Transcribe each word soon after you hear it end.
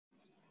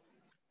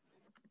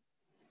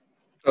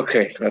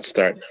Okay, let's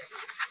start.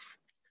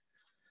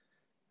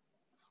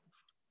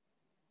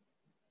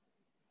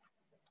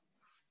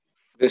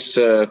 This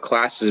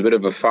class is a bit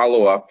of a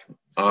follow-up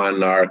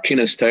on our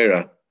Kinas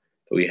Torah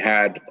that we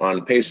had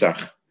on Pesach.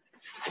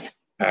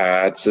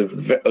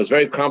 It was a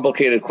very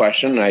complicated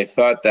question. I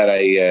thought that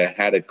I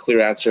had a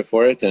clear answer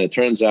for it, and it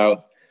turns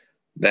out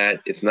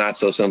that it's not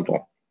so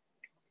simple.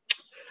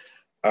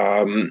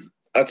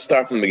 Let's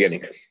start from the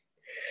beginning.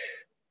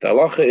 The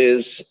halacha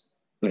is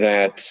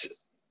that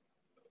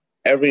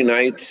every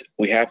night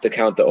we have to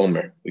count the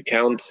Omer. We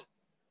count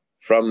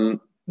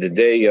from the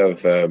day of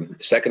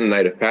second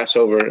night of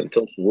Passover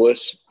until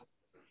Shavuos.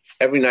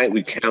 Every night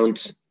we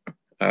count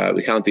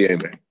the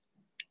Omer.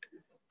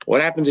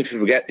 What happens if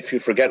you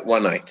forget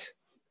one night?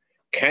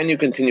 Can you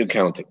continue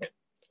counting?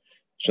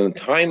 So in the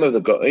time of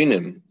the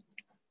Go'onim,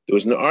 there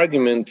was an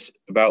argument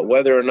about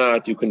whether or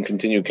not you can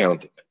continue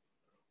counting.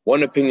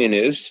 One opinion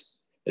is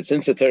that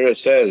since the Torah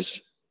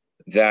says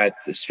that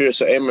the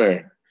Sefira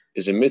Omer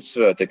is a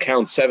mitzvah to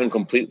count 7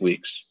 complete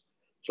weeks,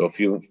 so if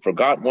you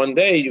forgot one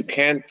day, you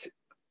can't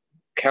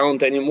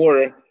count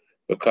anymore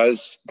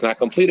because it's not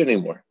complete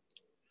anymore.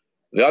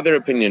 The other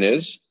opinion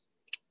is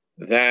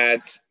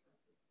that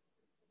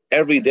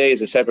every day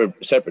is a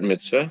separate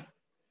mitzvah,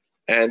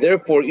 and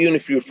therefore, even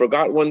if you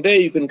forgot one day,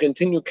 you can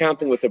continue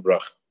counting with a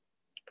bracha.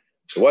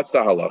 So what's the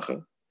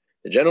halacha?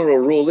 The general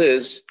rule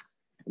is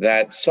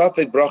that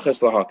safek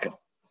brachas lahakel.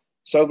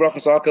 Safek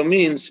brachas lahakel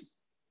means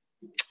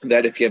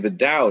that if you have a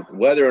doubt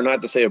whether or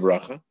not to say a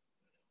bracha,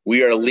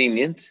 we are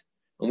lenient,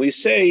 and we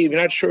say, if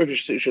you're not sure if you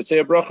should say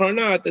a bracha or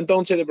not, then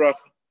don't say the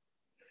bracha.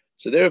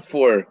 So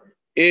therefore,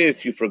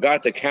 if you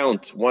forgot to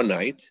count one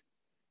night,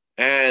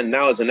 and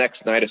now is the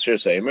next night of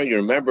Sefira Omer, you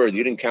remember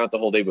you didn't count the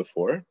whole day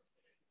before.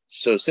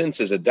 So since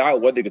there's a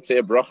doubt whether you could say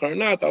a bracha or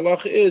not, the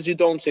halacha is you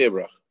don't say a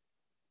bracha.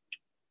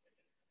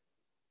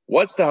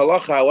 What's the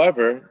halacha,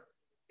 however,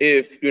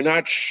 if you're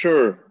not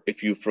sure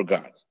if you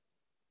forgot?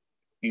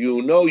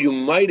 You know you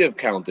might have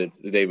counted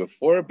the day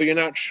before, but you're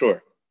not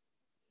sure.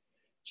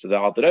 So the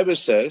Alter Rebbe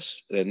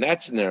says that in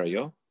that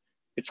scenario,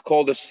 it's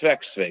called a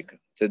svek.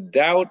 It's a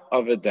doubt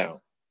of a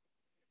doubt.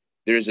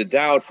 There's a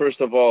doubt,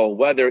 first of all,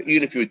 whether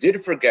even if you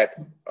did forget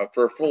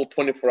for a full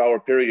 24-hour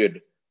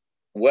period,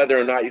 whether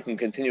or not you can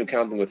continue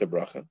counting with a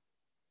bracha.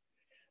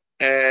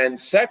 And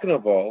second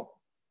of all,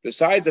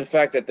 besides the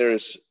fact that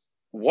there's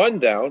one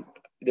doubt,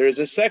 there is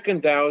a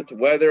second doubt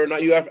whether or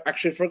not you have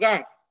actually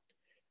forgot.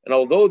 And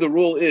although the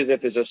rule is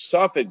if there's a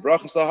safek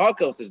brachas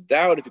lahakel, if there's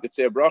doubt if you could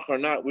say a bracha or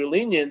not, we're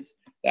lenient.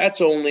 That's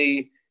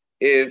only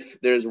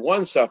if there's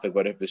one safek.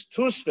 But if there's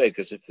two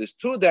sfekas, if there's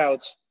two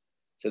doubts,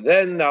 so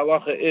then the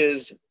halacha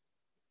is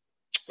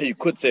you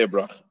could say a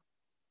bracha.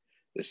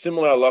 There's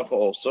similar halacha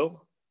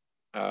also.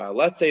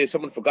 Let's say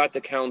someone forgot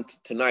to count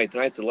tonight.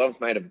 Tonight's the 11th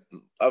night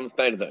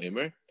of the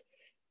Omer,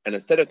 and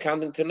instead of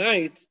counting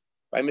tonight,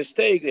 by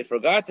mistake, they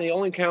forgot and they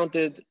only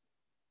counted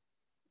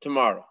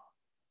tomorrow.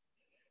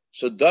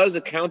 So does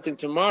the counting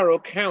tomorrow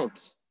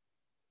count?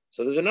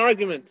 So there's an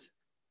argument.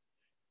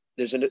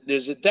 There's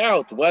a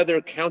doubt whether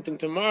counting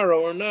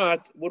tomorrow or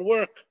not would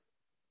work.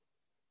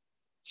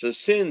 So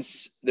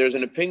since there's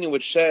an opinion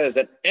which says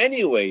that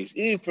anyways,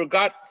 even if you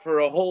forgot for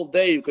a whole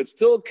day, you could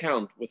still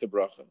count with a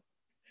bracha.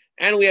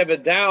 And we have a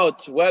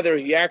doubt whether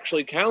he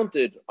actually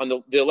counted on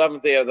the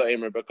 11th day of the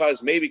Omer,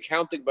 because maybe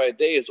counting by a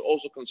day is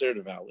also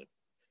considered valid.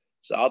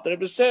 So Alter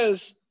Rebbe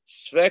says,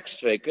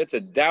 svek, it's a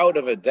doubt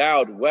of a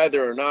doubt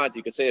whether or not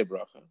you could say a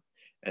bracha.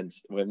 And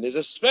when there's a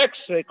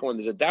svek, when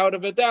there's a doubt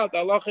of a doubt, the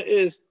halacha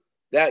is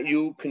that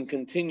you can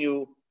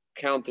continue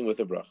counting with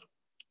a bracha.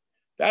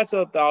 That's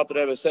what the Alter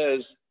Rebbe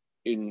says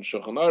in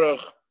Shulchan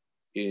Aruch,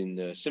 in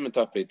Siman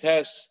Taf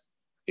Peites,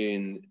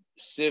 in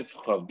Sif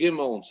Chav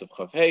Gimel, and Sif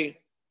Chav Hey.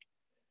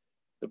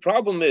 The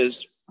problem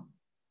is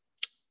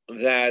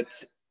that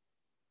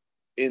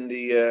in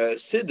the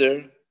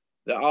Siddur,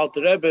 the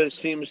Alter Rebbe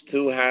seems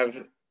to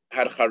have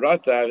had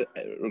charata,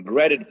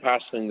 regretted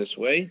passing this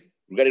way,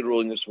 regretted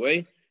ruling this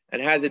way,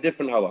 and has a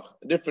different halach,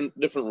 a different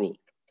rule.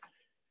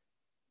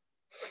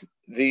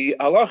 The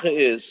halacha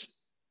is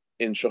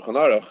in Shulchan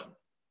Aruch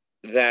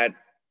that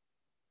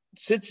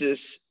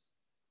tzitzis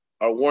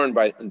are worn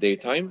in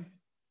daytime,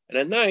 and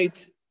at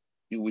night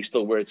we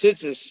still wear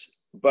tzitzis,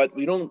 but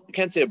we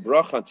can't say a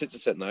bracha on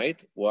tzitzis at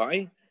night.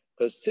 Why?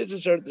 Because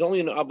tzitzis there's only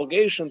an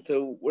obligation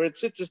to wear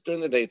tzitzis during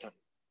the daytime.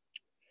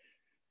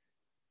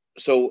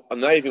 So on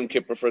Night Yom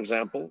Kippur, for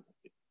example,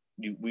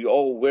 we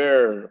all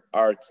wear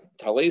our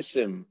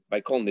talesim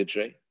by Kol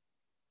Nidre.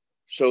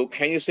 So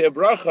can you say a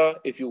bracha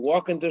if you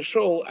walk into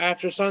shul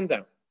after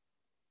sundown?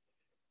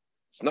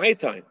 It's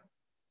nighttime,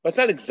 but it's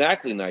not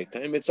exactly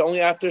nighttime. It's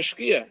only after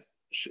Shkia.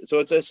 So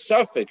it's a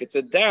safek, it's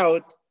a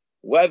doubt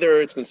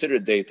whether it's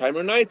considered daytime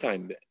or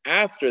nighttime.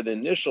 After the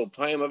initial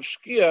time of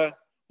Shkia,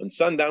 when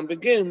sundown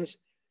begins,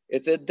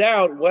 it's a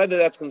doubt whether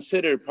that's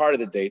considered part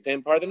of the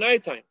daytime, part of the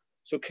nighttime.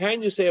 So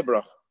can you say a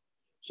bracha?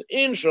 So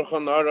in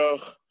Shulchan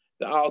Aruch,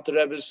 the Alter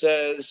Rebbe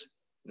says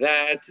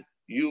that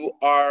you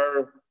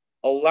are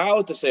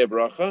allowed to say a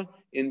bracha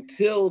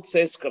until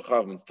Tzeis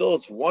Kachavim, until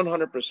it's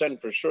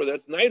 100% for sure that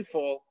it's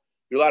nightfall.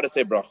 you're allowed to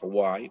say bracha.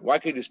 Why? Why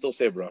could you still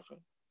say bracha?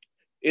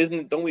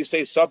 Don't we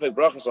say safek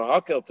bracha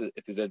sahakel?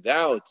 If there's a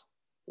doubt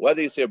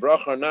whether you say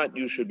bracha or not,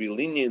 you should be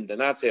lenient and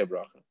not say a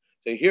bracha.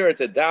 So here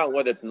it's a doubt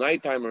whether it's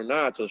nighttime or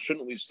not. So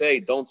shouldn't we say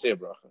don't say a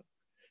bracha?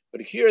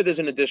 But here there's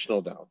an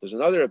additional doubt. There's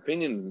another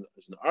opinion.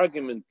 There's an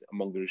argument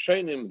among the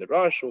Rishonim, the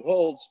Rosh, who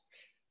holds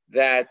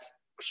that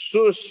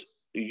ksus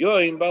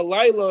yoim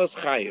balayla is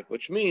chayiv,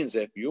 which means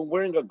if you're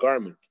wearing a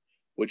garment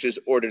which is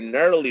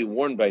ordinarily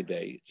worn by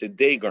day, it's a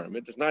day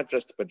garment. It's not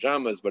just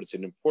pajamas, but it's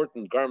an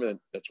important garment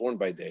that's worn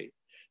by day.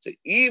 So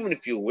even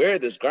if you wear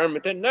this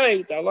garment at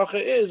night, the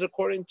halacha is,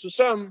 according to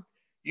some,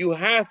 you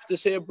have to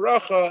say a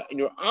bracha and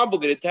you're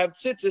obligated to have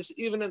tzitzis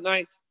even at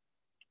night.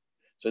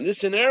 So in this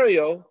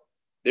scenario,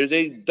 there's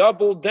a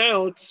double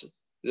doubt,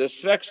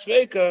 there's a svek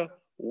sveka,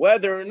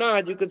 whether or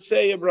not you could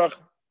say a bracha.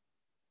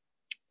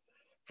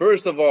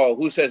 First of all,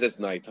 who says it's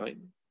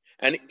nighttime?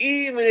 And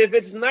even if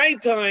it's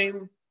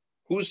nighttime,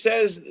 who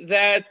says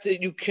that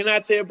you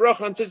cannot say a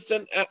bracha on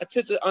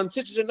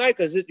tzitzis at night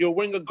because you're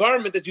wearing a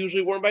garment that's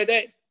usually worn by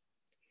day?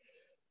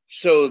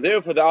 So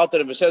therefore, the Alter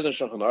Rebbe says in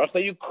Shulchan Aruch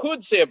that you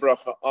could say a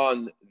bracha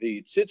on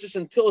the tzitzis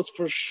until it's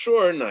for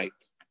sure night.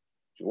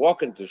 If you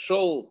walk into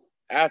shul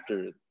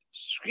after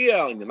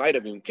Shkia on the night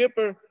of Yom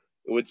Kippur,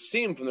 it would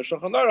seem from the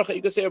Shulchan Aruch that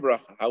you could say a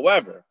bracha.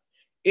 However,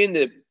 in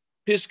the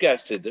Piskei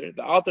Siddur,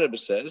 the Alter Rebbe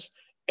says,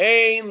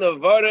 "Ein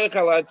levarech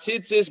ala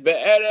tzitzis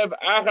be'erev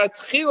achat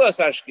tchilas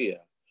hashkia."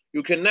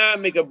 You cannot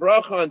make a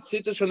bracha on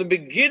tzitzis from the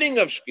beginning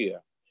of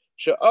Shkia.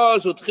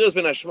 She'az utchilas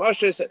ben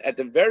hashmashes, at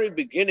the very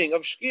beginning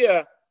of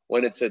Shkia,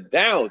 when it's a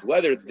doubt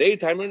whether it's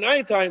daytime or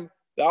nighttime,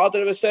 the Alter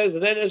Rebbe says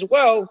then as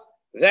well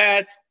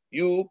that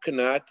you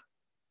cannot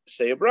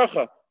say a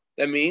bracha.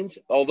 That means,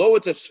 although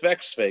it's a svek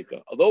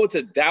sveka, although it's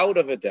a doubt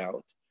of a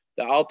doubt,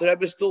 the Alter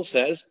Rebbe still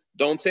says,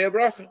 don't say a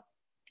bracha.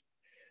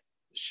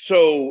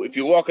 So if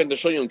you walk into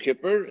Shul Yom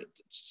Kippur,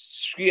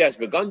 Shkia has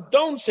begun,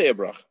 don't say a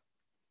bracha,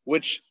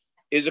 which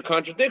is a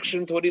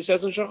contradiction to what he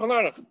says in Shulchan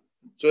Aruch.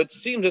 So it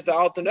seems that the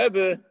Alter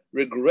Rebbe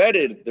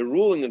regretted the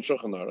ruling in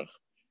Shulchan Aruch,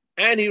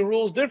 and he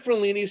rules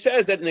differently, and he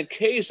says that in the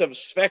case of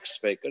svek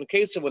sveka, in the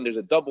case of when there's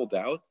a double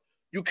doubt,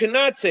 you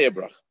cannot say a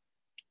bracha,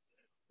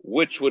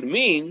 which would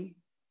mean,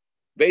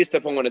 based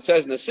upon what it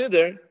says in the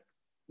Siddur,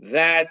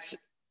 that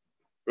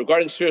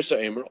regarding Sefira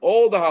Sa'imer,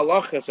 all the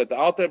halachas that the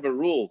Alter Rebbe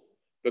ruled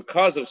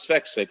because of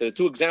svek sveka, the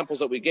two examples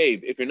that we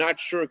gave, if you're not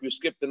sure if you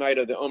skipped the night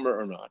of the Omer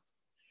or not,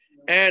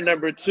 and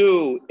number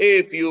two,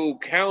 if you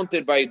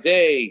counted by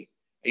day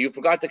and you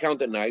forgot to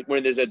count at night, where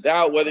there's a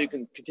doubt whether you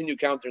can continue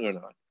counting or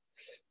not.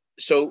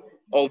 So,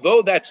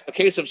 although that's a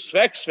case of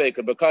svek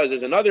sveka, because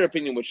there's another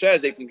opinion which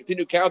says they can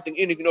continue counting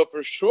even if you know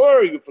for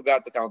sure you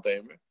forgot to count the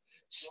Omer,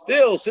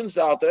 still, since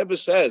the Alter Rebbe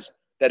says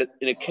that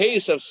in a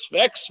case of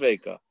svek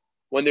sveka,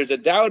 when there's a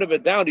doubt of a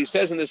doubt, he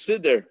says in the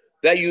Siddur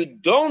that you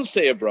don't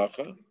say a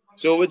bracha,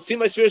 so it would seem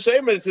like Sefira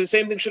Sa'imer that the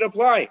same thing should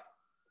apply.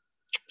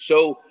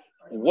 So,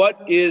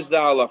 what is the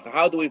halacha?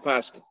 How do we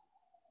pass it?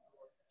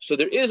 So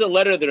there is a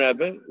letter of the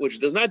Rebbe which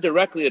does not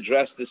directly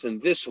address this in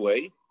this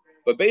way,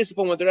 but based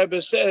upon what the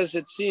Rebbe says,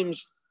 it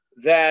seems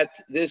that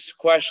this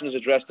question is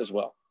addressed as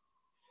well.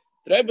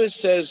 The Rebbe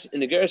says in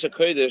the Igeres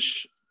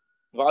HaKodesh,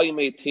 volume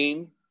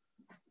 18,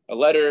 a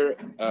letter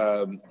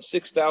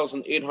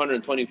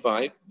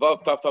 6,825,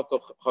 Vav Tav Tav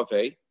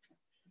Chafei,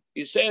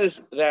 he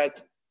says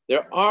that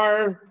there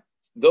are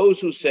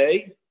those who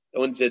say that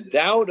when there's a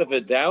doubt of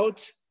a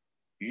doubt,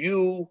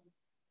 you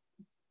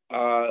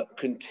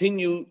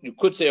continue, you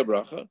could say a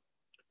bracha,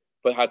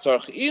 but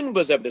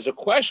there's a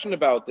question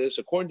about this,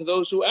 according to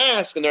those who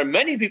ask, and there are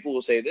many people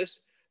who say this,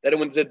 that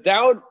when there's a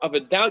doubt of a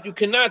doubt, you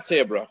cannot say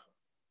a bracha.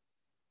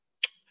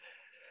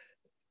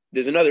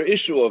 There's another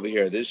issue over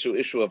here, the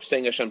issue of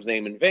saying Hashem's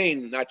name in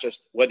vain, not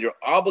just whether you're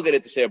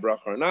obligated to say a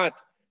bracha or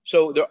not.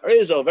 So there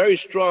is a very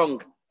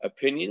strong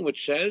opinion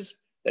which says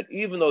that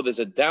even though there's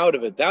a doubt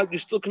of a doubt, you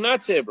still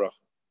cannot say a bracha.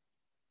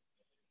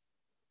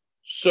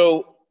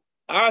 So,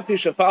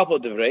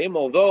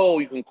 although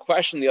you can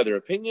question the other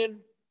opinion,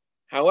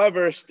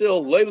 however,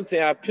 still, we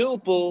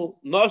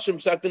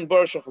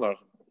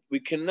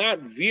cannot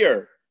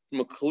veer from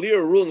a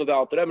clear ruling of the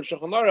Alter Rebbe and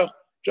Shulchan Aruch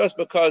just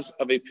because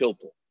of a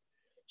pilpul.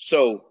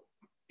 So,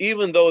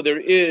 even though there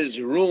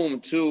is room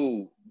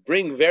to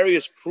bring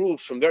various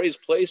proofs from various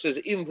places,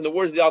 even from the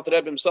words of the Alter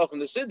Rebbe himself in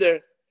the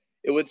Siddur,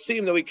 it would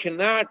seem that we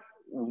cannot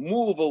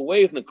move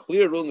away from the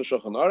clear ruling of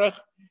Shulchan Aruch.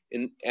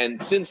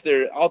 And since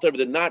the Alter Rebbe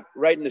did not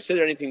write in the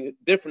Siddur anything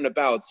different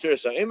about Sefira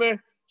Sa'imer,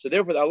 so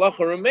therefore the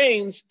halacha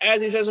remains, as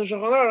he says in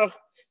Shulchan Aruch,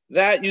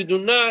 that you do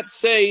not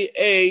say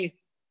a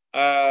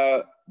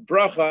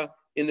bracha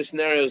in the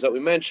scenarios that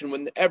we mentioned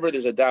whenever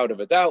there's a doubt of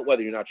a doubt,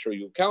 whether you're not sure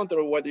you count it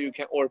or whether you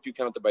can, or if you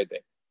count it by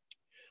day.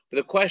 But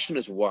the question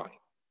is why?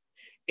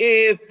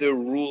 If the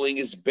ruling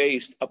is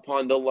based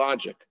upon the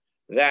logic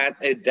that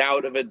a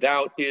doubt of a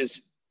doubt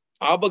is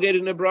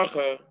obligated in a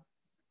bracha,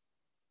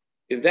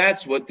 if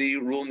that's what the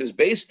ruling is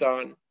based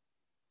on,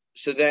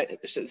 that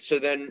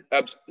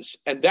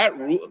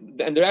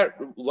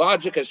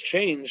logic has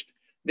changed.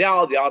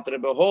 Now the Alter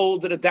Rebbe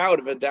holds that a doubt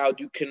of a doubt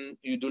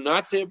you do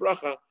not say a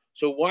bracha,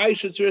 So why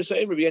should Sfiras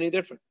Ha'omer be any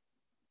different?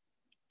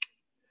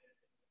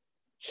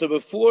 So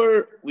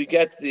before we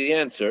get to the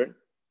answer,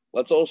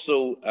 let's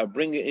also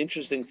bring an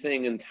interesting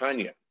thing in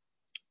Tanya.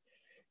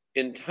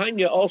 In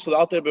Tanya, also, the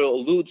Alter Rebbe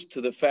alludes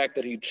to the fact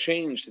that he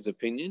changed his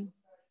opinion,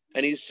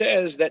 and he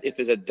says that if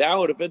there's a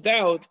doubt of a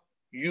doubt,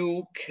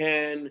 you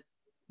can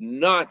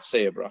not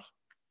say a bracha.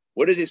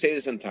 Where does he say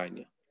this in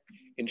Tanya?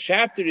 In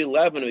chapter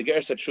 11 of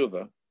Igeres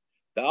HaTshuva,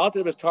 the Alter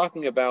Rebbe is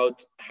talking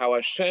about how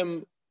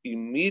Hashem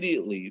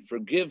immediately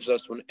forgives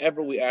us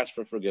whenever we ask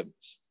for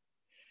forgiveness.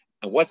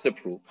 And what's the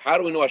proof? How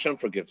do we know Hashem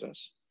forgives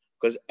us?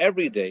 Because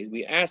every day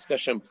we ask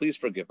Hashem, please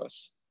forgive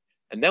us.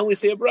 And then we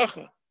say a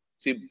bracha.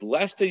 See,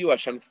 blessed are you,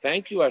 Hashem.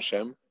 Thank you,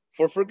 Hashem,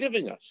 for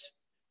forgiving us.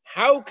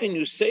 How can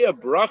you say a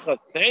bracha,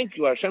 thank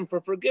you, Hashem, for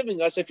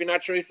forgiving us if you're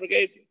not sure He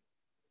forgave you?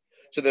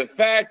 So the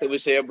fact that we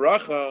say a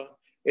bracha,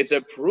 it's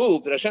a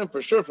proof that Hashem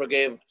for sure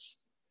forgave us.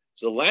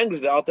 So the language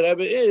of the Alter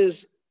Rebbe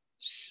is,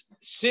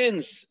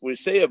 since we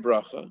say a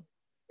bracha,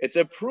 it's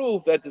a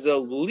proof that there's a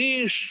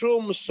li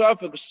shum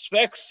safek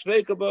svek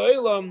sveka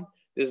ba'olam.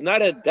 There's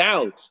not a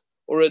doubt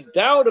or a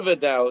doubt of a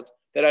doubt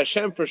that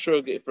Hashem for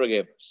sure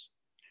forgave us.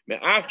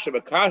 Since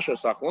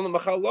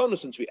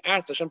we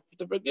asked Hashem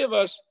to forgive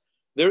us,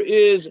 there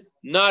is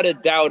not a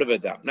doubt of a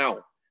doubt.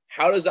 Now,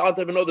 how does the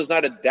Alter Rebbe know there's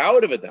not a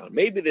doubt of a doubt?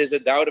 Maybe there's a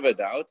doubt of a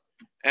doubt,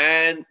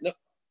 and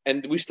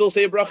we still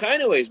say a bracha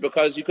anyways,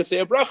 because you could say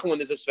a bracha when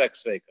there's a svek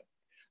sveka.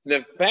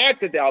 The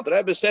fact that the Alter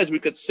Rebbe says we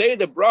could say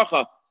the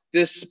bracha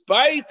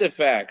despite the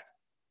fact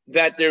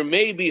that there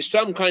may be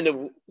some kind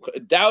of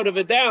doubt of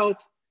a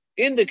doubt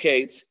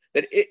indicates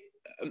that he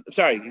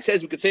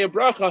says we could say a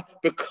bracha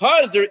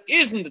because there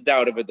isn't a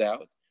doubt of a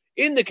doubt,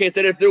 indicates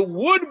that if there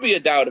would be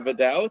a doubt of a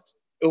doubt,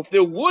 if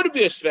there would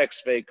be a svek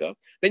sveka,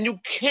 then you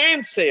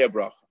can't say a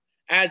bracha,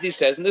 as he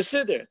says in the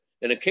Siddur.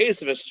 In a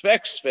case of a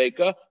svek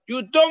sveka,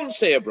 you don't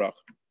say a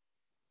bracha.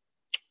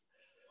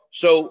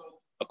 So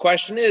a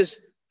question is,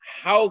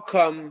 how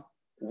come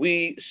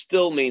we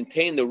still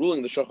maintain the ruling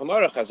of the Shulchan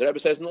Aruch, as the Rebbe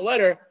says in the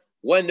letter,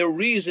 when the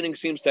reasoning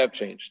seems to have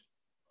changed?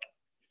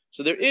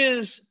 So there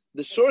is,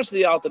 the source of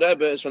the Alter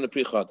Rebbe is from the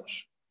Pri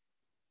Chadash.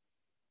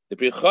 The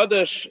Pri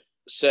Chadash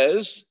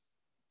says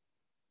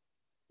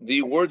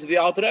the words of the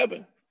Alter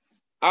Rebbe.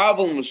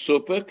 Aval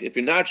musupik, if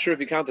you're not sure if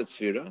you counted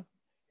Sefira,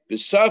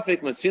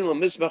 b'safik matzinu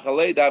mismach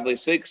alei davlei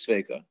sveik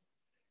sveika.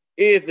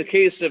 If the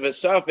case of a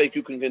safik,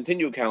 you can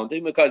continue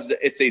counting because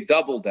it's a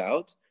double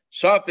doubt.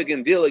 Safik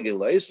and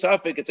diligilei,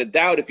 safik, it's a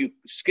doubt if you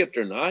skipped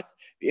or not.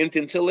 And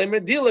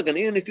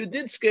even if you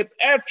did skip,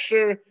 it's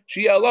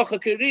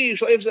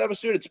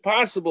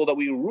possible that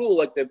we rule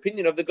like the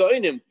opinion of the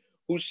Goinim,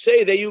 who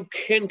say that you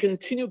can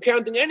continue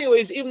counting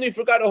anyways, even if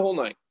you forgot a whole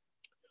night.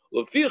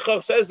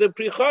 Lefichach says the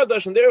Pri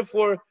Chadash, and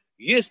therefore,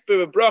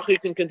 Yisper a bracha, you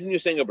can continue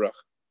saying a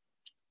bracha.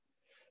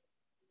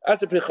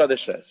 That's what Pri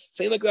Chadash says.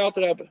 Saying like the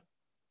Alter Rebbe.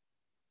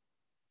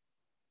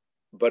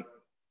 But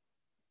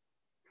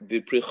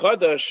the Pri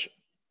Chadash,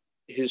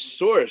 his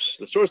source,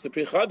 the source of the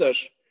Pri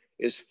Chadash,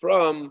 is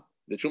from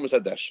the Trumas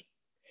Hadeshin.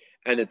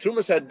 And the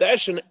Trumas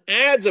Hadeshin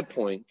adds a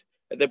point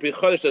that the Pri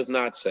Chadash does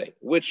not say,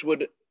 which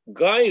would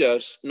guide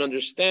us in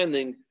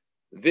understanding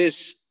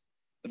this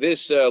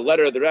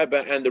letter of the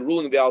Rebbe and the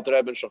ruling of the Alter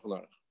Rebbe in Shulchan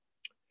Aruch.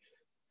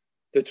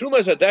 The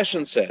Trumas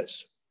Hadeshin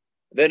says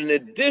that in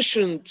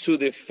addition to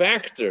the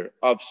factor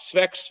of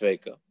svek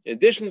sveka, in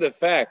addition to the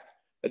fact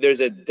that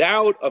there's a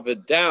doubt of a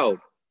doubt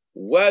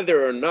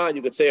whether or not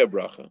you could say a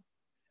bracha,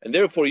 and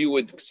therefore you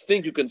would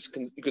think you could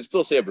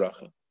still say a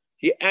bracha,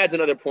 he adds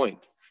another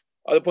point.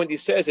 Other point he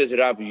says is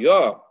Rav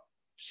Yah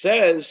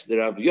says that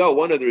Rav Yah,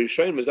 one of the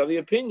Rishonim, is of the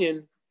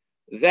opinion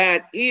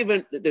that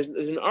even there's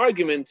an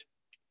argument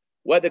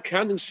whether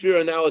counting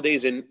Sefira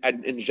nowadays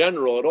in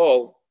general at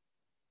all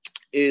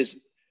is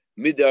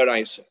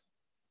midaraisa.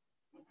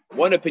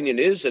 One opinion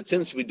is that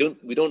since we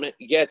don't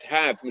yet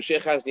have,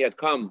 Mashiach hasn't yet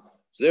come,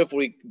 so therefore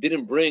we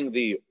didn't bring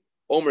the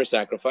Omer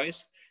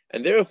sacrifice,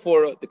 and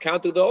therefore the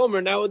count of the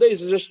Omer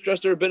nowadays is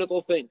just a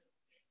rabbinical thing.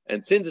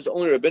 And since it's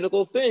only a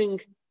rabbinical thing,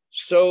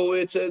 so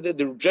it's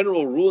the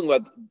general ruling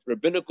about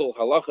rabbinical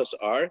halachas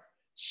are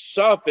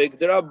safek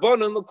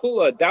derabbanan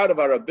l'kula, doubt of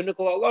our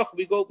rabbinical halach,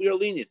 we are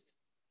lenient.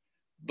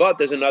 But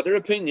there's another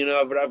opinion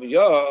of Rav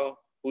Yah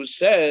who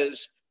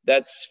says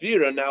that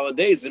Sefira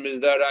nowadays is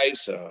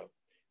daraisa,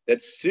 that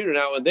Sefira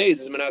nowadays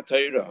is menat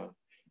Torah,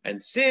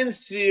 and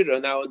since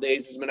Sefira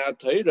nowadays is menat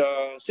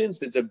Torah,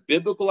 since it's a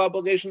biblical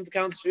obligation to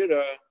count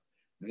Sefira,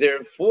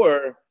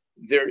 therefore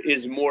there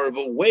is more of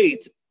a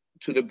weight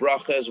to the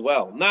bracha as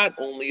well. Not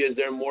only is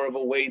there more of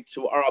a weight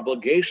to our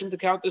obligation to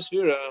count the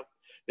Sefira,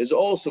 there's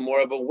also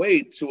more of a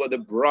weight to the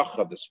bracha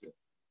of the Sefira.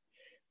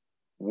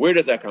 Where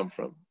does that come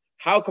from?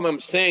 How come I'm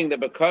saying that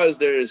because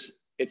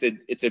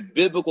it's a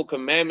biblical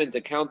commandment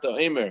to count the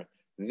Omer,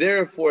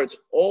 therefore it's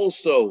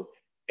also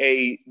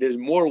there's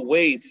more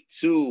weight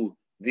to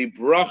the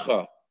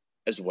bracha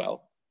as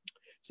well?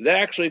 So that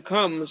actually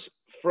comes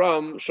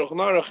from Shulchan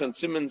Aruch and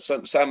Siman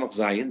Samach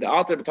Zayin. The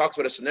Alter talks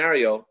about a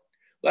scenario.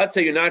 Let's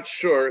say you're not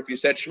sure if you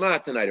said Shema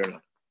tonight or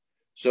not.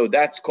 So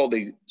that's called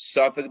a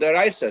Safek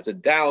Daraisa. It's a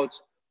doubt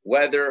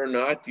whether or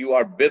not you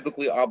are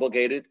biblically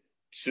obligated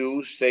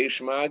to say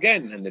Shema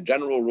again. And the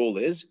general rule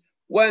is,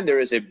 when there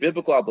is a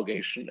biblical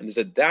obligation and there's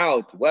a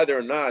doubt whether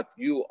or not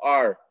you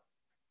are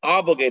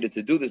obligated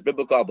to do this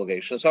biblical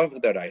obligation,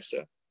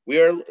 we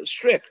are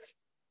strict.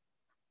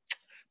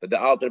 But the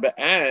Alter Rebbe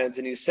adds,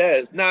 and he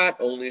says, not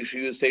only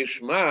should you say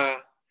Shema,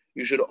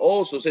 you should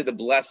also say the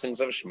blessings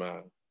of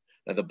Shema.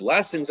 Now, the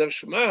blessings of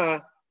Shema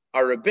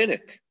are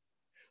rabbinic.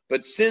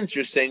 But since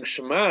you're saying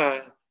Shema,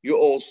 you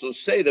also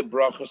say the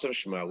brachas of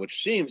Shema,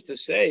 which seems to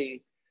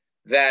say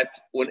that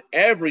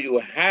whenever you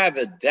have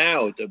a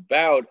doubt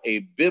about a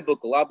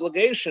biblical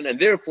obligation, and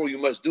therefore you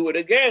must do it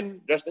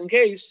again, just in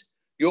case,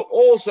 you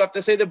also have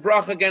to say the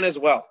bracha again as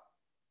well.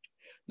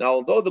 Now,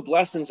 although the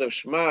blessings of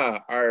Shema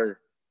are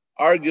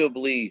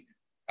arguably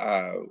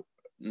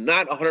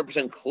not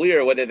 100%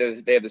 clear whether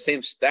they have the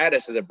same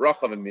status as a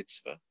bracha of a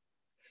mitzvah,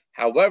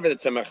 however, the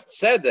Tzemach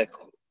Tzedek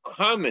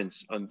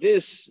comments on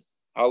this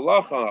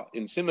halacha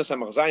in Simas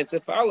Samach Zayin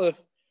Sif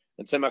Aleph,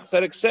 and Tzemach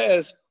Tzedek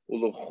says,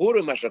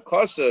 "Uluchurim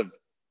Ashakasav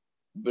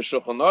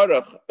b'Shulchan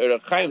Aruch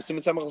Erechayim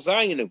Simas Samach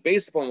Zayin,"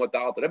 based upon what the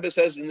Alter Rebbe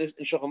says in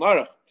Shulchan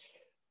Aruch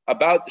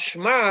about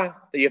Shema,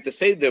 that you have to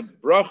say the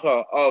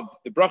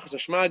brachas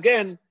of Shema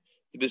again,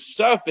 to be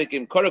suffic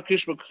in Korah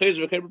Krishma K'chez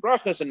v'Kei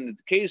brachas, and in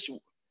the case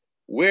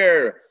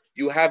where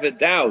you have a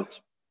doubt,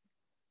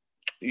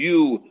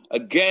 you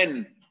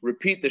again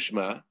repeat the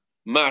Shema.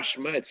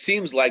 Mashma, it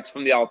seems like it's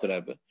from the Alter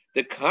Rebbe.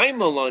 The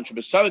kaima launch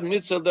b'savik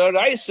mitzvah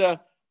d'oraisa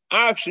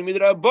avshi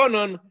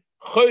midrabanon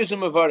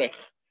choyzim avarich.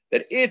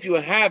 That if you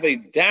have a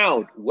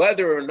doubt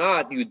whether or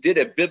not you did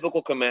a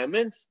biblical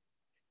commandment,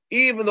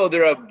 even though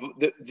there are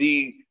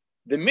the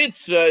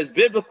mitzvah is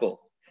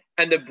biblical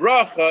and the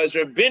bracha is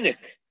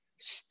rabbinic,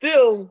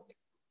 still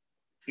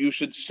you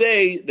should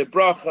say the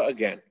bracha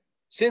again.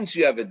 Since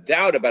you have a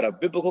doubt about a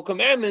biblical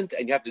commandment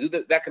and you have to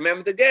do that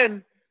commandment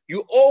again,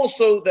 you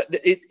also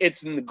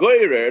it's in the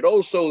goyrer. It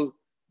also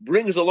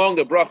brings along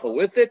the bracha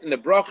with it, and the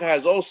bracha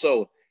has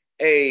also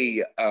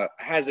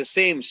has the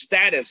same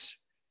status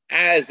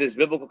as this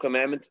biblical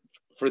commandment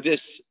for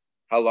this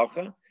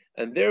halacha,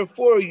 and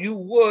therefore you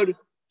would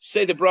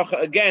say the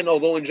bracha again.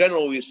 Although in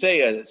general we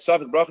say a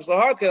safek brachas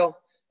lahakel,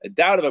 a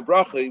doubt of a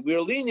bracha,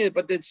 we're lenient,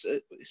 but it's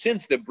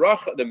since the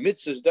bracha, the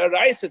mitzvah is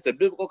deraisa, it's a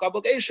biblical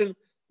obligation.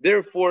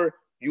 Therefore,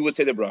 you would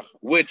say the bracha,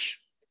 which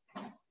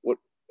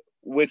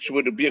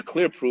would be a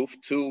clear proof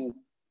to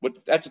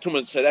what that's the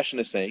Tumas Sadeshin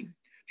is saying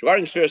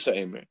regarding Sefira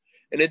Sa'emer.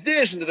 In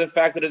addition to the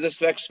fact that there's a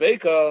svek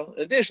sveika,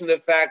 in addition to the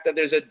fact that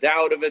there's a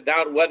doubt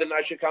whether or not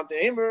I should count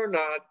the Emer or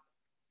not,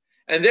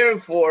 and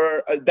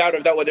therefore a doubt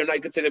of that whether or not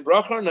you could say the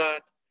bracha or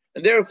not,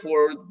 and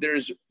therefore there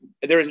is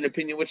an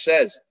opinion which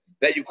says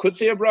that you could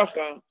say a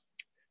bracha,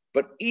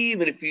 but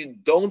even if you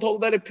don't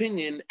hold that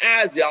opinion,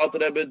 as the Alter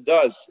Rebbe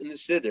does in the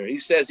Siddur, he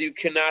says you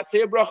cannot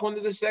say a bracha when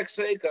there's a svek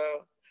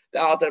sveika.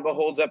 The Alter Rebbe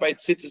holds that by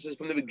tzitzis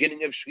from the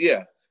beginning of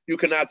Shkia. You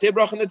cannot say a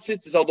bracha in the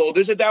tzitzis, although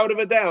there's a doubt of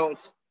a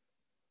doubt.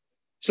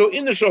 So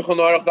in the Shulchan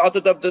Aruch, the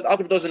Alter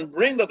Rebbe doesn't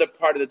bring the other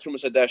part of the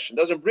Trumas Hadeshin,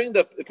 doesn't bring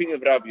the opinion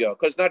of Rav Yah,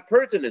 because it's not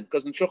pertinent,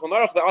 because in Shulchan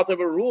Aruch, the Alter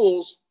Rebbe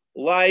rules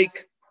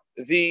like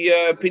the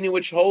opinion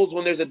which holds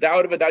when there's a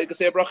doubt of a doubt, you can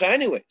say a bracha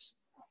anyways.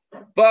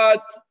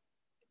 But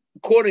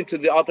according to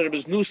the Alter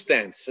Rebbe's new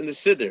stance in the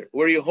Siddur,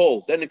 where he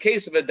holds that in the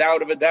case of a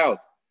doubt,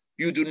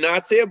 you do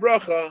not say a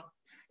bracha,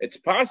 it's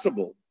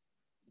possible.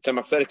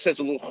 Tzemach Tzedek says,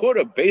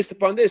 based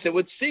upon this, it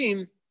would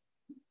seem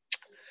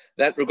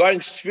that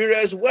regarding Sefira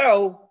as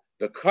well,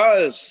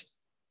 because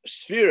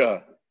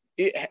Sefira,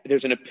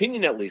 there's an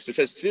opinion at least which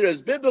says Sefira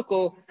is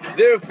biblical,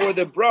 therefore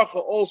the bracha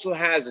also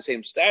has the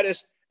same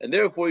status, and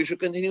therefore you should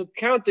continue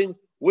counting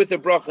with the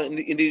bracha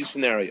in these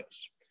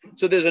scenarios.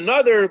 So there's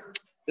another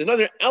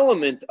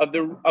element of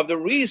the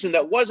reason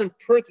that wasn't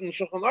pertinent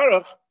in Shulchan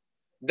Aruch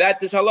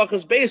that this halacha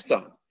is based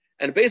on,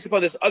 and based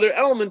upon this other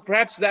element,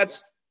 perhaps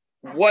that's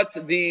what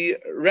the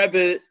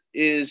Rebbe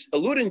is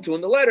alluding to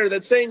in the letter,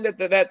 that's saying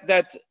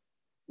that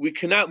we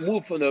cannot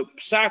move from the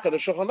psak of the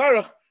Shulchan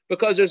Aruch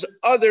because there's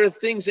other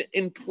things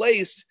in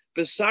place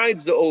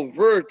besides the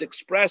overt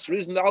express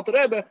reason of the Alter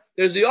Rebbe.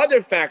 There's the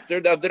other factor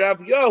of the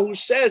Rav Yah, who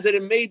says that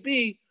it may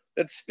be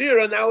that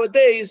Sefira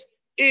nowadays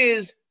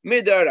is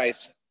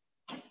midaraisa.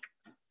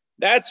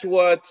 That's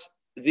what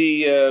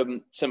the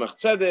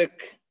Tzemach Tzedek,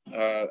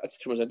 that's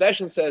Trumas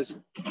Hadeshin says,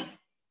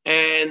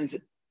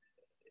 and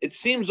it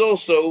seems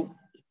also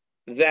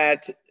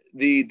that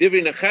the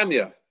Divrei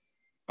Nechemia,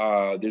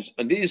 there's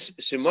on these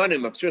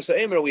simanim of Sefira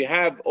Sa'emer, we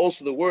have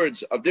also the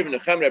words of Divrei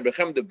Nechemia, Rabbi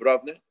Nechemia de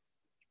Bravne.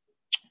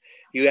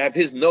 You have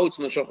his notes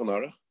in the Shulchan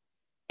Aruch,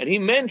 and he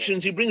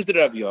brings the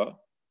Rav Yah,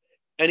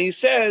 and he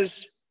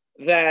says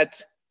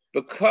that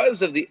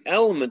because of the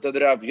element of the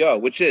Rav Yah,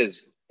 which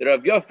is the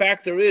Rav Yah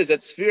factor is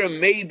that Sefira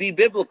may be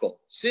biblical.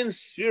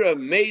 Since Sefira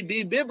may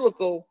be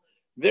biblical,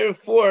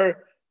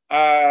 therefore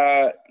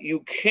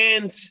you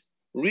can't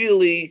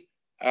really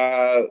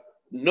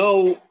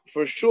know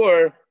for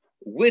sure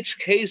which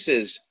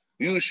cases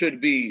you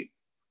should be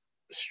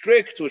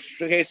strict, which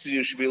cases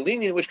you should be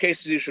lenient, which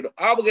cases you should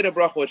obligate a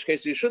bracha, which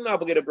cases you shouldn't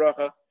obligate a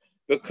bracha,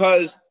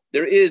 because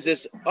there is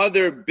this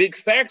other big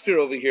factor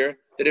over here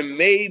that it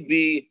may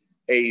be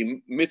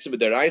a mitzvah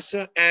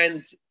deraisa,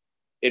 and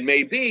it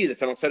may be that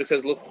some tzaddik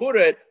says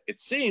l'churet. It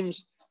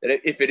seems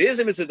that if it is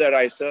a mitzvah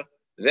deraisa,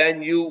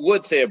 then you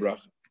would say a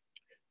bracha.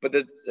 But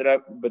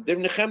Rabbi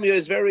Nechemia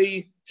is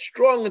very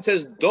strong and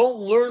says, don't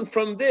learn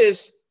from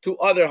this to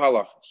other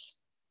halachas.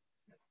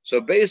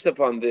 So based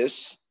upon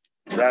this,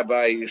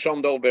 Rabbi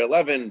Yishom Dov Ber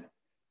Levin,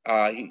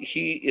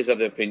 he is of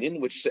the opinion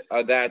which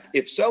that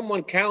if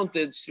someone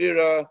counted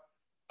Sefira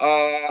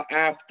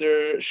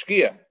after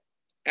Shkia,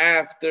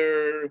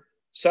 after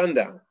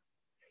sundown,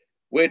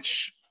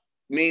 which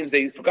means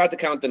they forgot to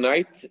count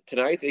tonight,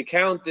 they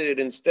counted it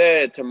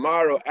instead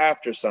tomorrow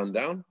after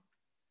sundown,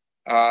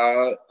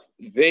 that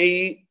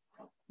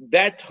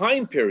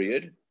time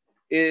period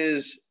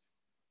is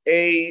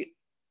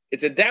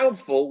it's a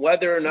doubtful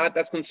whether or not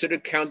that's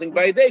considered counting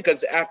by day,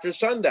 because after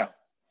sundown.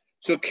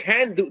 So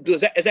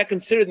is that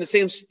considered in the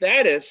same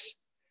status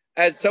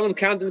as someone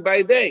counting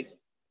by day?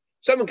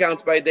 Someone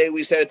counts by day,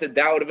 we said it's a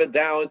doubt of a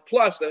doubt,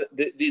 plus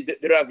the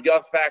Rav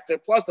Yah factor,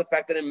 plus the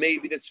fact that it may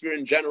be that Sefira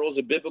in general is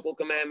a biblical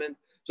commandment.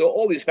 So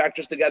all these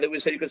factors together, we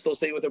say you can still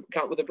say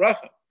count with a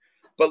bracha.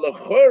 But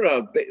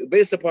l'chora,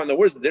 based upon the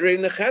words of the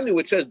Nechemi,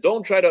 which says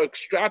don't try to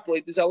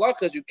extrapolate these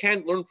halachas, you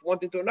can't learn from one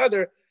thing to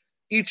another.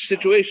 Each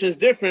situation is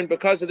different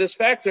because of this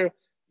factor.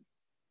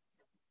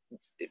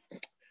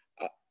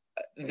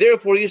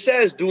 Therefore, he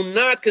says, do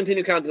not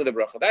continue counting with the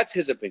bracha. That's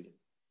his opinion.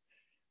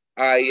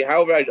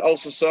 However, I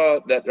also saw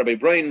that Rabbi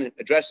Brain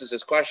addresses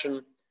this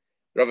question,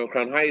 Rabbi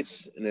Crown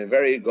Heights, in a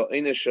very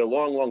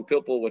long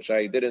pilpul, which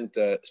I didn't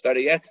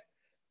study yet.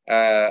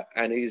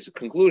 And his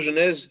conclusion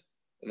is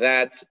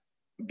that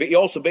he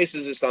also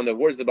bases this on the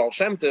words of the Baal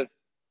Shem Tov.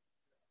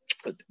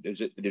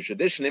 There's a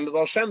tradition in the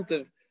Baal Shem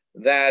Tov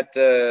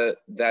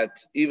that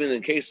even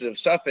in cases of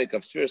suffix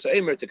of Sefira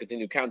Sa'emer to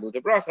continue counting with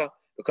the bracha,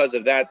 because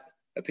of that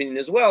opinion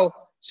as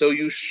well. So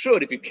you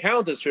should, if you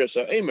count as Sefira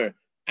Sa'emer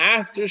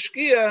after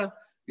Shkia,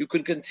 you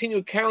could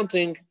continue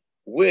counting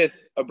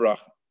with a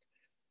bracha.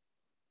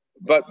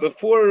 But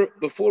before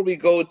we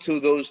go to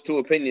those two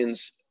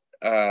opinions,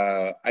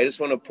 I just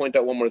want to point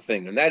out one more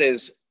thing, and that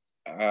is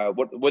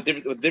what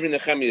David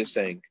Nechemia is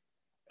saying,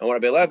 and what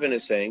Rabbi Levin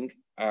is saying,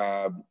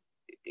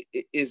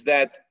 is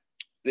that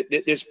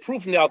there's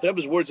proof in the Alter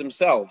Rebbe's words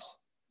themselves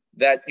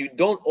that you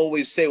don't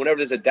always say, whenever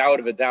there's a doubt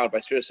of a doubt by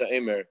Sefira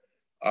Sa'emer,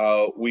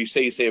 we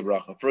say a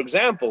bracha. For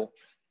example,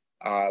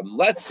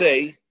 let's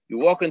say you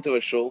walk into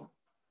a shul.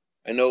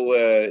 I know,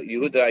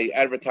 Yehuda, I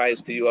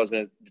advertised to you I was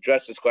going to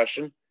address this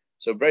question.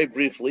 So very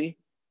briefly,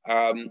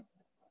 the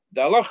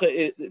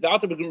halacha, the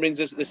Alter Rebbe brings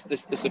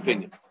this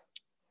opinion.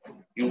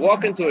 You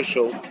walk into a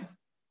shul,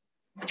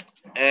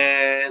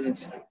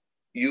 and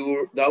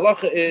the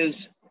halacha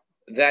is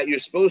that you're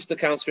supposed to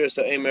count Sefira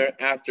Sa'emer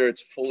after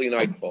it's fully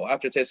nightfall,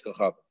 after Tes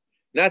Kachavim.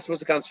 You're not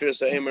supposed to count Sefira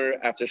Sa'emer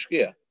after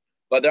Shkia.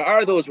 But there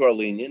are those who are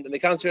lenient, and they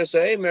count Sefira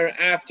Sa'emer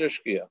after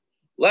Shkia.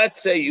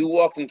 Let's say you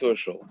walked into a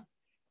shul,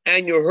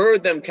 and you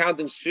heard them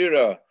counting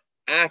Sefira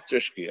after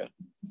Shkia,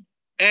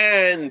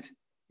 and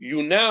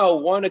you now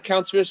want to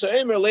count Sefira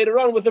Sa'emer later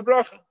on with a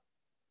bracha.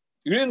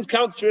 You didn't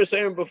count Sefira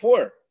Sa'emer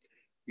before.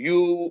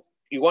 You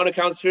want to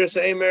count Sefira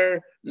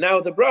Sa'emer now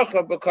with a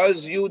bracha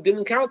because you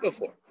didn't count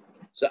before.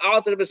 So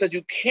Alter Rebbe says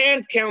you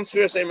can't count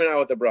Sefira Sa'emer now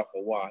with a bracha.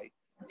 Why?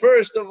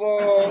 First of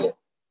all,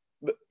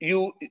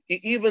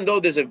 even though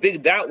there's a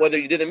big doubt whether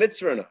you did a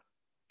mitzvah or not,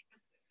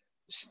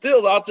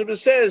 still the Alter Rebbe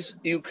says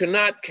you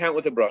cannot count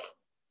with a bracha.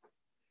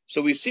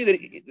 So we see that,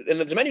 and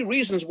there's many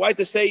reasons why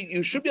to say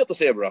you should be able to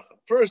say a bracha.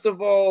 First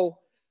of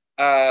all,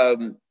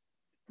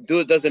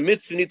 does a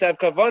mitzvah need to have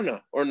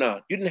kavanah or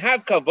not? You didn't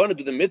have kavanah to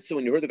do the mitzvah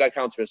when you heard the guy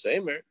count Sefira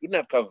Sa'emer. You didn't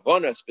have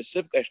kavanah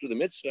specific to do the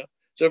mitzvah.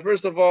 So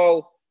first of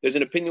all, there's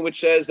an opinion which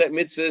says that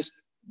mitzvahs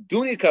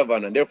do need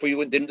kavanah, and therefore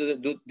you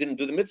didn't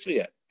do the mitzvah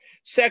yet.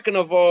 Second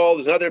of all,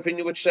 there's another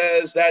opinion which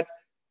says that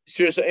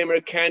Sefira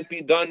Sa'emer can't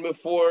be done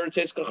before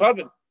Tes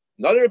Kachavim.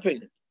 Another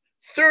opinion.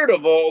 Third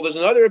of all, there's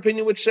another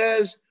opinion which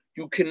says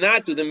you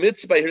cannot do the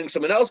mitzvah by hearing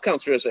someone else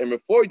count Sefira Sa'emer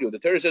for you. The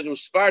Torah says,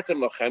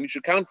 "Usfartem lachem," you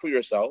should count for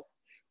yourself.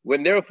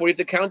 When therefore you have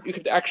to count, you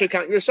have to actually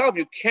count yourself.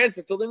 You can't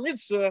fulfill the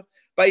mitzvah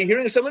by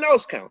hearing someone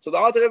else count. So the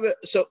Alter Rebbe,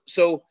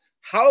 so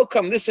how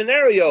come this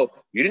scenario?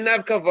 You didn't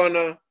have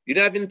kavanah, you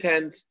didn't have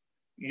intent.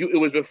 It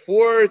was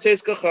before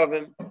Tes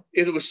Kachavim.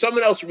 It was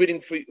someone else reading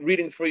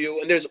for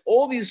you, and there's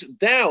all these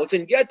doubts,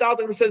 and yet the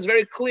Alter Rebbe says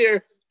very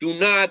clear: do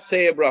not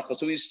say a bracha.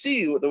 So we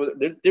see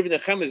the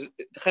different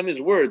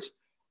Nechemia's words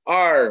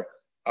are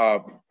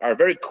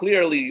very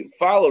clearly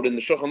followed in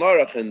the Shulchan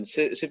Aruch and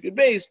Sif Yud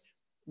Beis,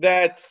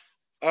 that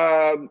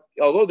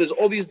although there's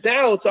all these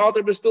doubts, Alter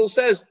Rebbe still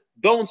says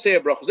don't say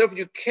a bracha. Therefore,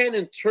 you can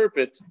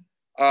interpret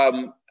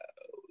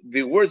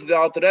the words of the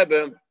Alter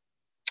Rebbe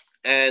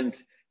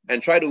and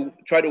try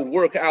to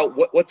work out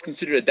what's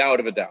considered a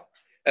doubt of a doubt.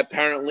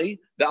 Apparently,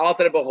 the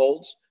Alter Rebbe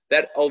holds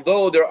that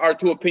although there are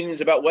two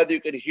opinions about whether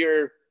you could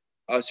hear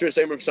Sefira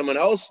Sa'emer from someone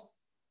else,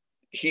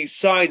 he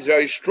sides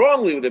very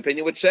strongly with the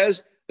opinion which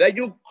says that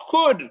you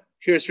could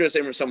hear Sefira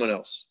Sa'emer from someone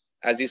else.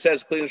 as he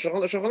says clearly in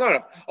Shulchan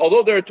Aruch.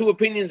 Although there are two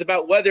opinions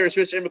about whether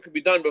Sfiras Eimer could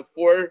be done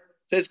before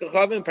Tzeis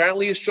Kachavim,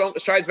 apparently he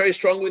strides very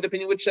strongly with the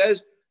opinion which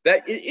says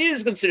that it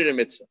is considered a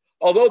mitzvah.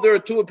 Although there are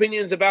two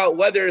opinions about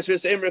whether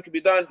Sfiras Eimer could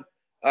be done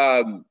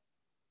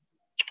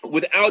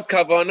without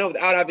kavanah,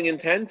 without having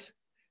intent,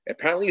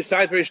 apparently he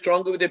sides very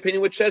strongly with the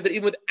opinion which says that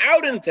even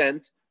without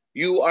intent,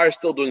 you are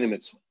still doing the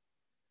mitzvah.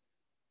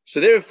 So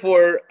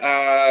therefore,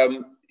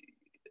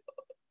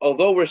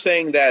 although we're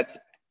saying that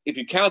if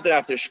you count it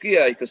after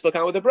Shkia, you can still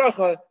count with a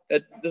bracha,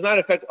 that does not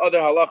affect other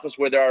halachas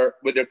where there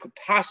could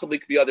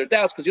possibly be other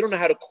doubts, because you don't know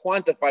how to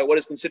quantify what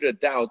is considered a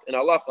doubt in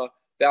halacha.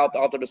 The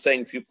Alter is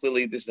saying to you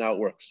clearly, this is how it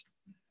works.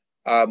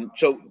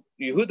 So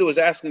Yehuda was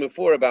asking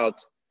before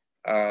about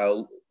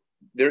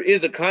there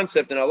is a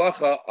concept in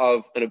halacha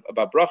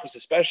about brachas,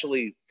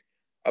 especially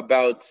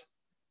about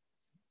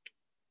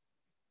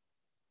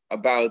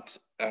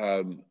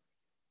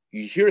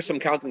you hear some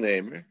counting the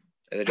Eimer,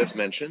 as I just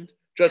mentioned.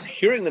 Just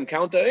hearing them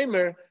count the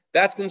Eimer,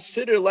 that's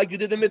considered like you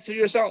did the mitzvah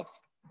yourself.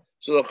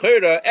 So the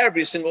Chayra,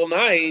 every single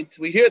night,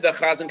 we hear the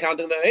Chazan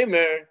counting the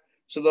Eimer.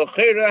 So the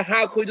Chayra,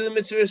 how could we do the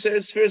mitzvah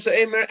Sfiras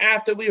Eimer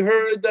after we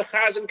heard the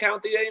Chazan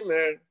count the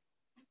Eimer?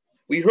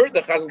 We heard the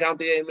Chazan count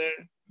the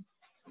Eimer.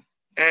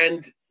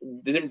 And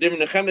the Divin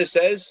Nechemia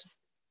says,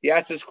 he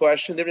asks this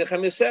question, Divin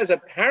Nechemia says,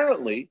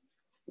 apparently,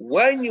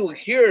 when you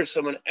hear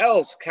someone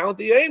else count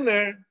the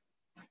Eimer,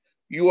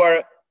 you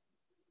are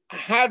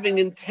having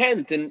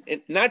intent, and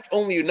not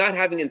only you're not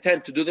having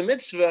intent to do the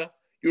mitzvah,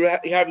 you're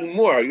having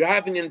more. You're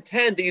having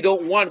intent that you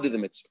don't want to do the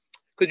mitzvah,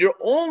 because you're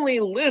only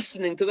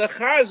listening to the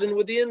chazan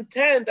with the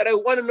intent that I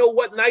want to know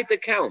what night to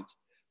count.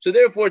 So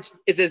therefore,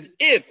 it's as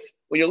if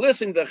when you're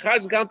listening to the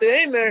chazan count the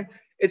Eimer,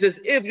 it's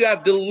as if you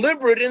have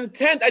deliberate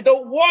intent. I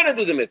don't want to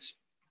do the mitzvah,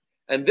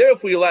 and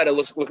therefore you're allowed to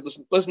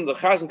listen to the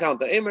chazan count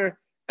the Eimer,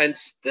 and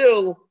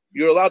still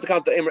you're allowed to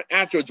count the Eimer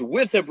afterwards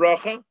with a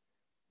bracha,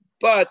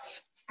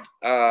 but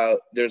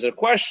there's a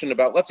question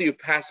about, let's say you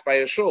pass by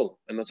a shul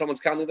and then someone's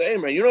counting the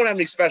Eimer and you don't have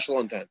any special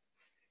intent.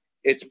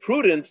 It's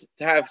prudent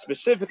to have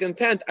specific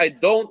intent. I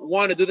don't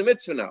want to do the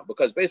mitzvah now,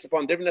 because based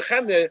upon Divin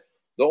Nechemia,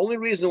 the only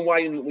reason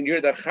why when you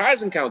hear the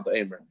chazan count the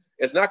Eimer,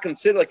 it's not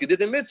considered like you did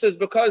the mitzvah is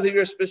because of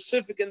your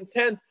specific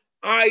intent.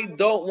 I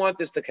don't want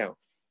this to count.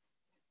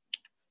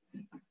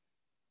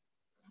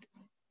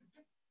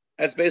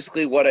 That's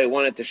basically what I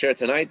wanted to share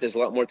tonight. There's a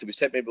lot more to be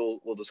said. Maybe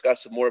we'll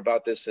discuss more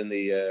about this in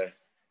the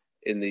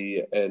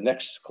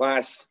next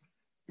class.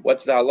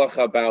 What's the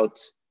halacha about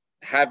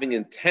having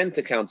intent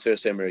to count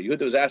Sfiras Eimer?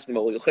 Yehuda was asking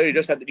about, you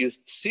just had, you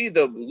see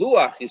the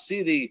luach, you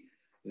see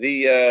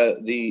it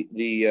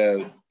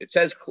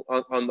says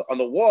on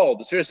the wall,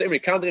 the Sfiras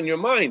Eimer, counting in your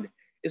mind.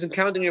 Isn't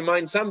counting in your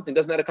mind something?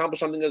 Doesn't that accomplish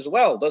something as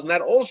well? Doesn't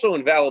that also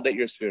invalidate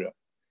your Sefira?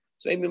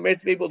 So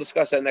maybe we'll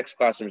discuss that next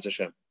class, Mr.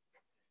 Hashem.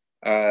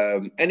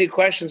 Any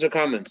questions or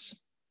comments?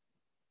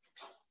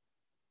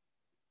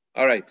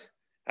 All right.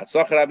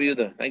 Hatzlacha Rabbi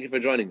Yehuda. Thank you for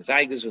joining.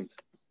 Sei gesund.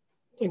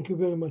 Thank you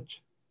very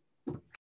much.